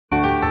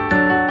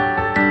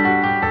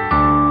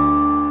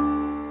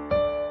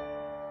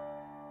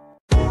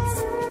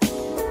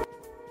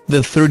The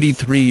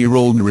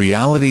 33-year-old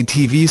reality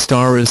TV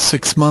star is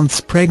 6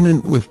 months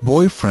pregnant with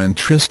boyfriend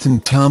Tristan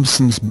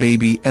Thompson's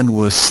baby and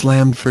was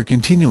slammed for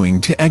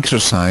continuing to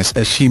exercise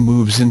as she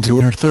moves into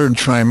her third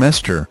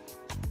trimester.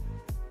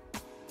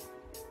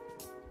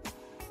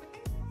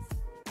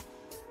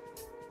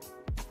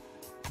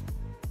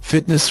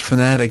 Fitness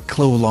fanatic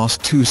Khloe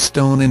lost 2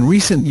 stone in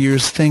recent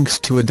years thanks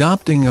to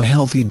adopting a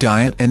healthy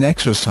diet and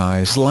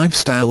exercise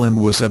lifestyle, and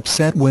was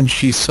upset when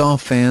she saw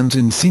fans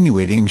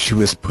insinuating she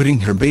was putting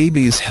her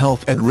baby's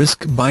health at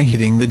risk by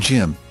hitting the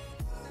gym.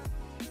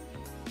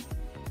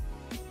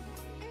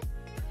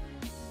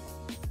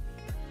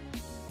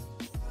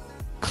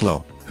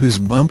 Khloe, whose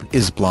bump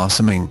is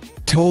blossoming,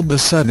 told the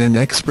Sudden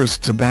experts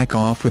to back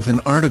off with an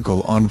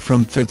article on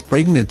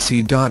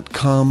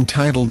FitPregnancy.com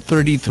titled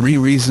 33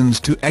 Reasons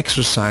to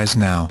Exercise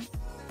Now.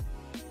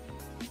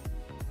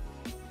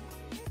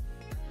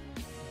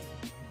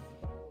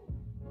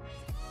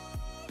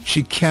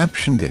 She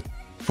captioned it,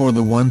 "For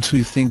the ones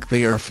who think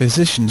they are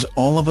physicians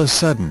all of a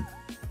sudden.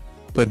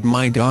 But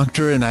my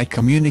doctor and I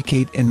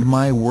communicate and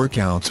my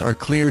workouts are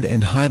cleared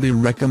and highly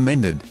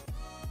recommended.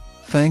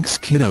 Thanks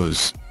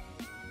kiddos.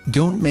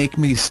 Don't make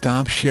me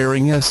stop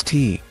sharing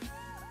ST."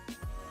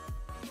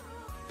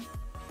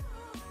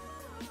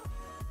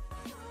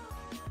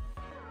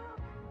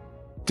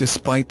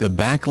 Despite the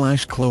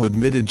backlash, Khloe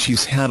admitted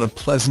she's had a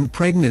pleasant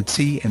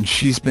pregnancy and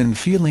she's been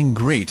feeling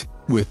great,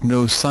 with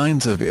no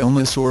signs of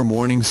illness or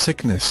morning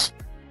sickness.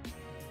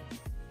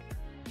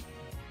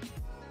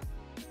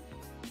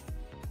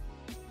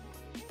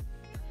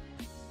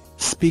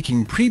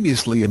 Speaking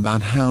previously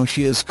about how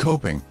she is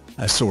coping,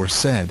 a source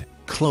said,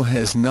 "Khloe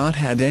has not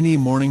had any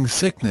morning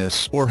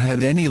sickness or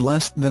had any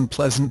less than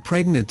pleasant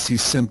pregnancy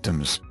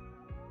symptoms."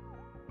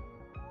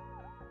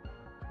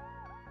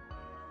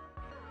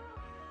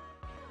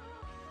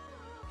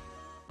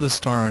 The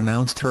star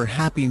announced her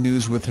happy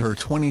news with her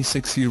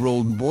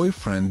 26-year-old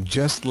boyfriend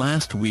just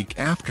last week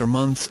after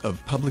months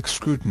of public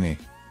scrutiny.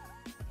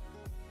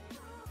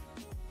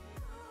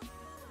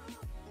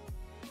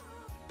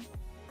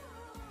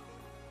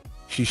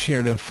 She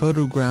shared a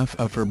photograph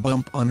of her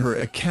bump on her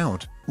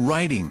account,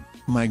 writing,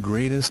 "My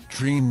greatest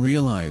dream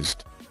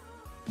realized.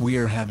 We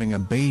are having a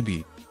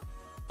baby.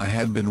 I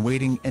had been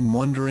waiting and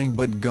wondering,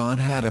 but God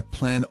had a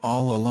plan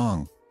all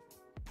along."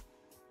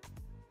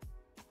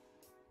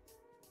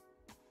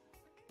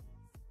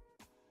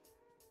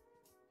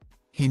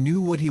 "He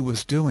knew what he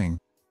was doing.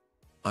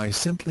 I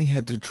simply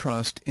had to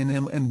trust in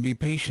him and be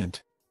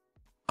patient.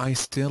 I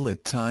still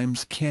at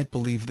times can't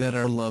believe that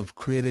our love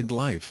created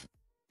life."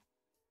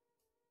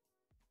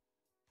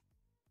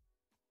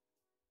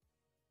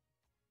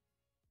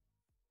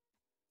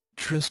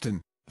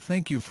 "Tristan,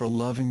 thank you for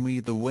loving me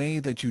the way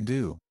that you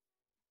do.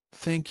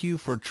 Thank you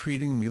for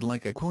treating me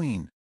like a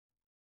queen.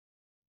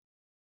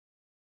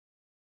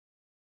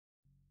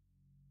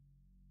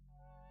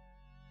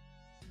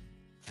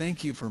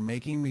 Thank you for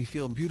making me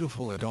feel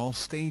beautiful at all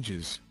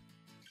stages.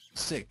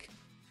 Sick."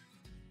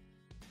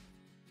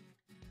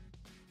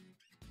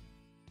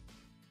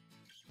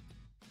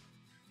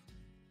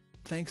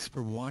 Thanks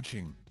for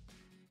watching.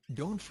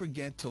 Don't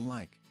forget to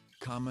like,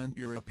 comment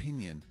your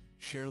opinion,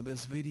 share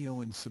this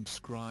video and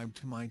subscribe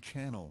to my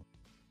channel.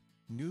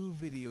 New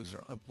videos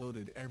are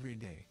uploaded every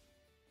day.